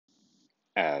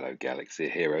Hello, Galaxy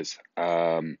Heroes.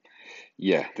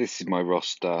 Yeah, this is my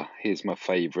roster. Here's my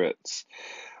favorites.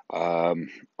 Um,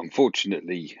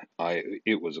 Unfortunately,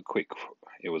 it was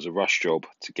a rush job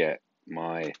to get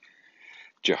my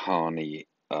Jahani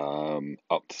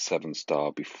up to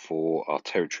 7-star before our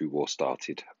territory war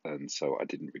started, and so I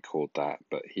didn't record that.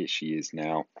 But here she is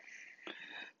now,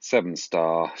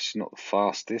 7-star. She's not the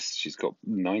fastest. She's got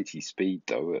 90 speed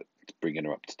though, bringing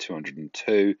her up to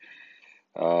 202.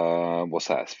 What's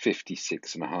that?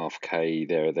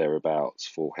 56.5k thereabouts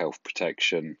for health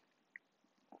protection.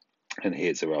 And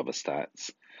here's her other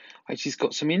stats. She's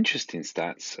got some interesting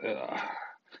stats.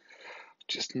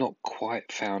 Just not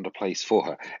quite found a place for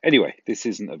her. Anyway, this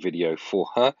isn't a video for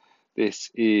her. This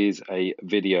is a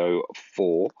video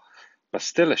for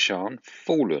Bastilla Shan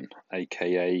Fallen,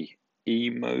 aka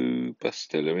Emo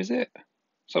Bastilla, is it?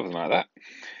 Something like that.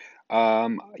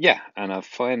 Yeah, and I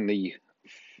finally,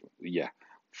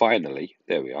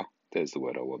 there we are. There's the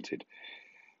word I wanted.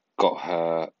 Got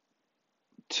her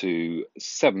to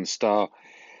 7-star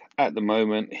at the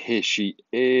moment. Here she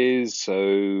is.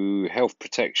 So health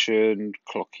protection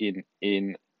clocking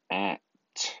in at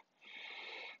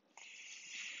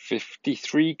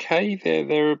 53k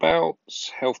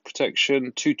thereabouts. Health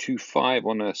protection 225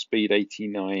 on her speed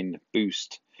 89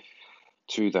 boost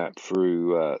to that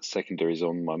through secondaries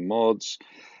on my mods.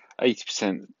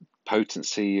 80%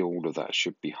 potency, all of that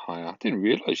should be higher. I didn't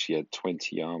realise she had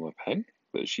 20 armor pen,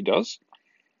 but she does.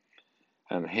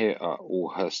 And here are all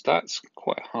her stats.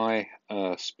 Quite high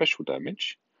special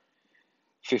damage.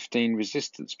 15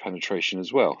 resistance penetration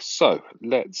as well. So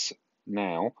let's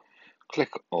now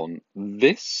click on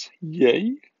this.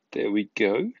 Yay! There we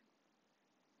go.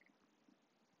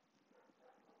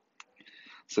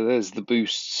 So there's the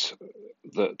boosts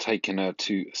that taken her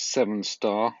to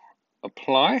 7-star.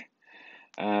 Apply.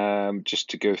 Just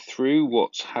to go through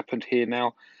what's happened here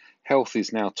now. Health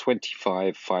is now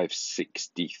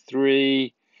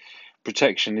 25,563.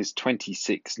 Protection is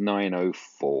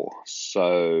 26,904.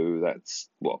 So that's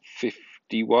what,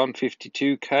 51,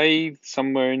 52k,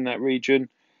 somewhere in that region.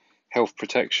 Health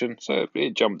protection. So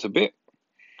it jumped a bit.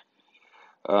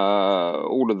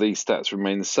 All of these stats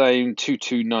remain the same.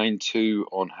 2292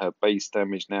 on her base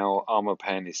damage now. Armor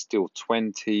pen is still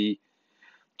 20.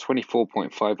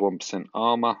 24.51%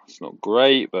 armor. It's not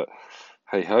great, but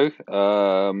hey ho.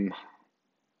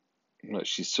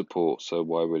 She's support, so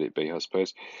why would it be, I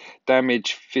suppose.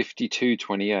 Damage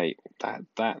 52.28.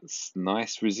 That's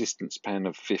nice. Resistance pen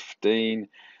of 15.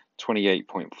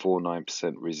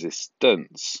 28.49%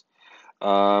 resistance.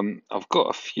 I've got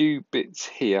a few bits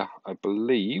here, I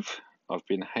believe, I've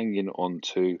been hanging on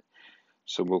to.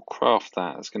 So we'll craft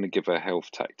that. It's going to give her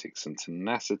health, tactics, and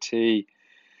tenacity.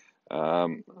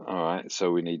 Alright,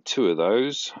 so we need 2 of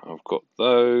those. I've got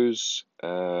those,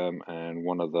 and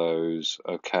 1 of those.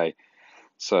 Okay,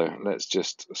 so let's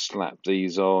just slap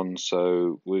these on.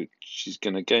 So she's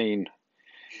going to gain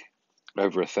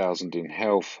over 1,000 in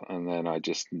health, and then I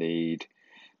just need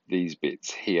these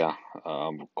bits here.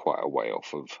 I'm quite a way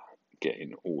off of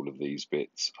getting all of these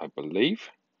bits, I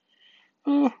believe.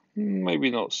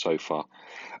 Maybe not so far,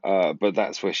 but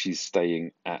that's where she's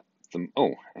staying at.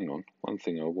 Oh, hang on. One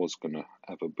thing I was going to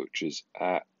have a butcher's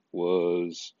at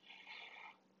was...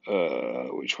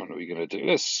 which one are we going to do?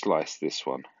 Let's slice this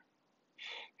one.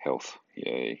 Health.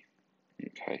 Yay.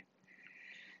 Okay.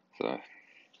 So,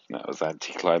 that was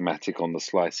anticlimactic on the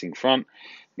slicing front.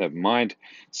 Never mind.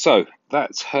 So,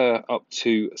 that's her up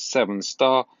to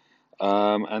 7-star.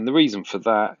 And the reason for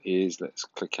that is, let's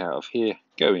click out of here,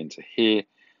 go into here.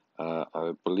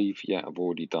 I believe, yeah, I've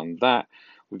already done that.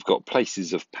 We've got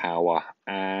places of power,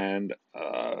 and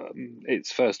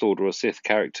it's First Order of Sith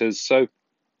characters. So,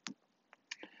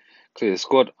 clear the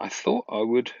squad. I thought I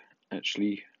would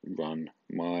actually run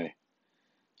my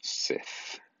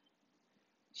Sith.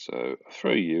 So,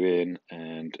 throw you in,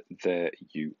 and there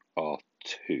you are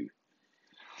too.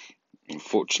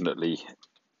 Unfortunately,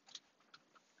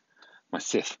 my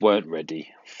Sith weren't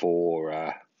ready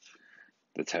for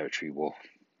the territory war.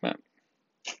 But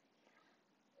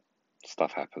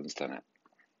stuff happens, doesn't it?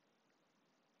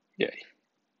 Yay.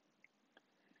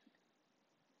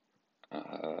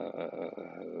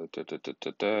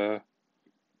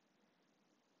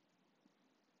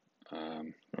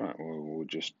 Right, we'll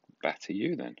just batter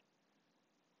you then.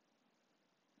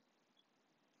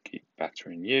 Keep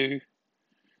battering you.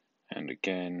 And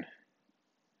again,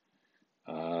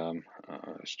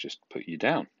 let's just put you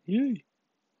down. Yay.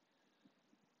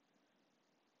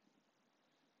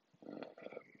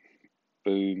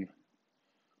 Boom.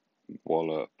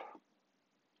 Wallop.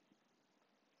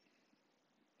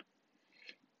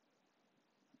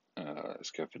 Let's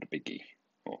go for the biggie.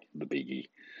 or the biggie,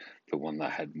 the one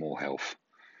that had more health.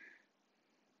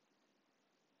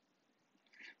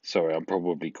 Sorry, I'm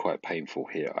probably quite painful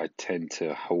here. I tend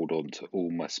to hold on to all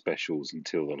my specials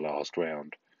until the last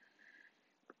round.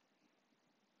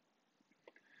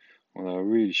 Well, I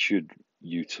really should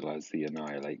utilize the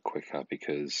Annihilate quicker,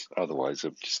 because otherwise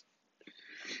I'm just...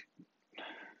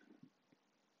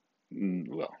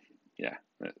 Well, yeah.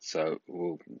 So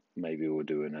maybe we'll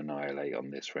do an Annihilate on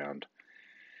this round.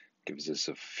 Gives us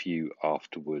a few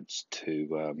afterwards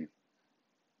to...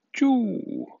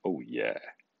 Oh, yeah.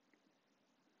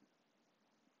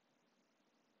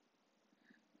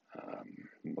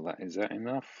 Well, is that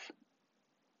enough?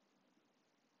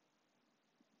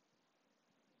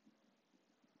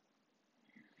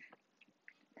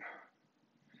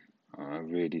 I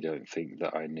really don't think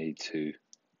that I need to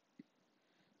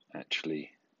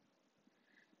actually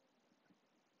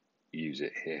use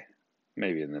it here.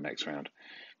 Maybe in the next round,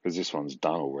 because this one's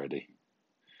done already.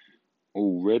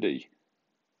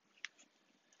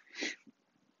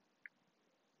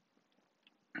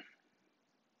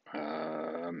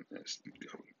 Let's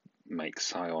make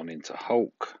Scion into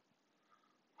Hulk.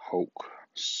 Hulk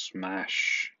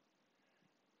smash.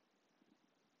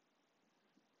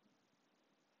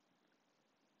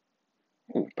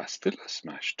 Oh, Bastilla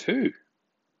smash too.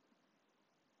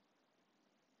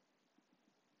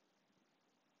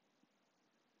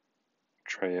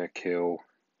 Treya kill.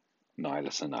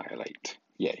 Nihilus annihilate.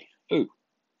 Yay. Oh,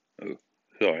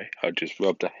 sorry, I just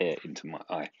rubbed a hair into my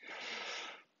eye.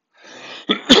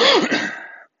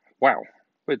 Wow,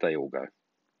 where'd they all go?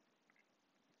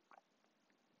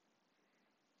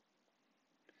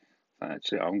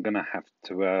 Actually, I'm gonna have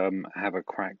to have a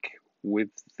crack with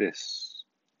this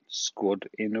squad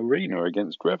in arena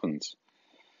against Revens.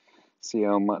 See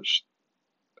how much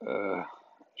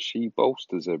she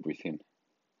bolsters everything.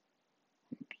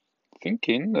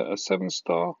 Thinking that a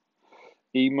 7-star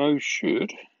emo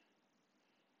should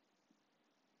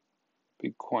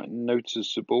be quite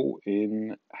noticeable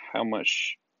in how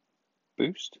much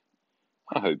boost.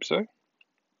 I hope so.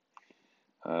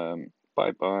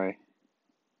 Bye bye.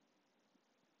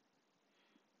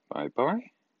 Bye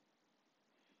bye.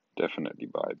 Definitely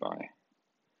bye bye.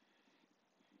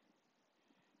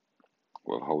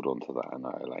 We'll hold on to that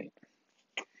Annihilate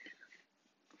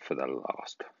for the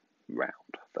last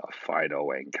round, the final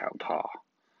encounter.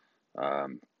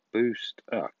 Boost.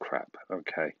 Oh, crap.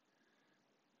 Okay.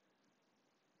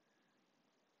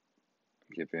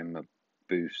 Give him a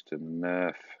boost and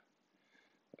nerf.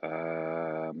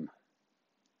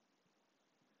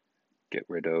 Get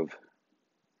rid of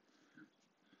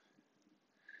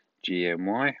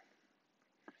GMY.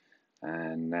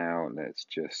 And now let's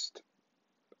just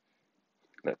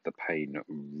let the pain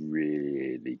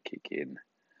really kick in.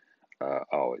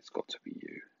 Oh, it's got to be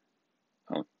you.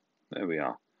 Oh, there we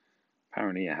are.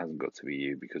 Apparently it hasn't got to be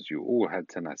you because you all had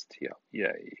tenacity up.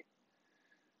 Yay.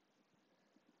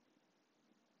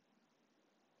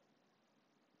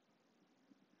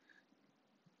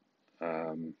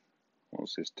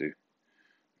 What's this do?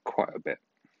 Quite a bit.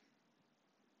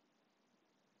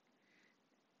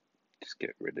 Just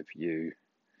get rid of you.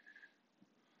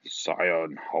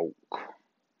 Scion Hulk.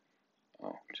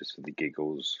 Oh, just for the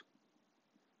giggles.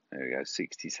 There we go,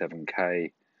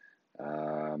 67k.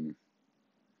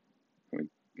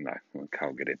 No, we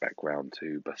can't get it back round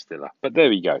to Bastilla. But there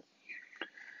we go.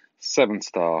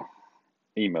 7-star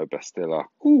Emo Bastilla.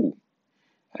 Ooh.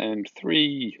 And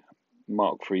 3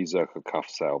 Mark III Zerka Cuff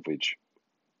salvage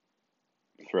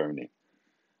thrown in.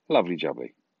 Lovely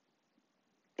jubbly.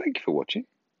 Thank you for watching.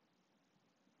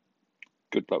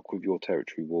 Good luck with your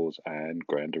territory wars and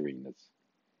grand arenas.